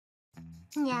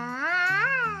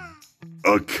Yeah.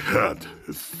 A cat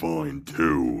is fine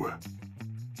too.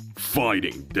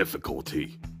 Fighting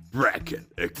difficulty. Bracket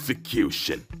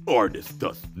execution. Artist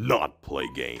does not play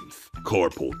games.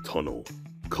 Carpal tunnel.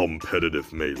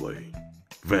 Competitive melee.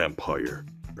 Vampire.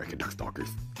 Bracket Darkstalkers.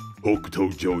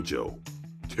 Hokuto Jojo.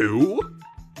 2.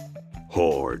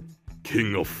 Hard.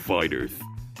 King of Fighters.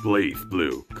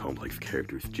 Blazblue. Complex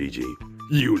characters. GG.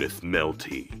 Eunice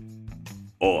Melty.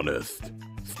 Honest.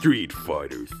 Street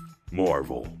Fighters.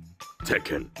 Marvel.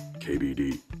 Tekken.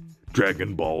 KBD.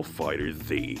 Dragon Ball Fighter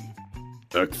Z.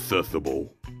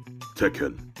 Accessible.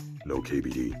 Tekken. No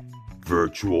KBD.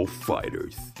 Virtual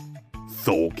Fighters.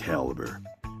 Soul Calibur.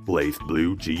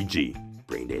 Blazblue GG.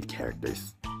 Braindead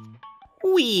characters.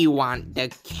 We want the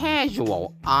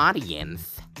casual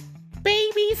audience.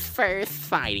 Baby's first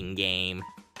fighting game.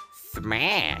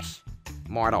 Smash.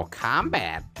 Mortal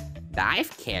Kombat. Dive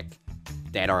Kick.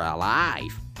 Dead or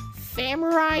Alive.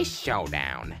 Samurai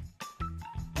Showdown.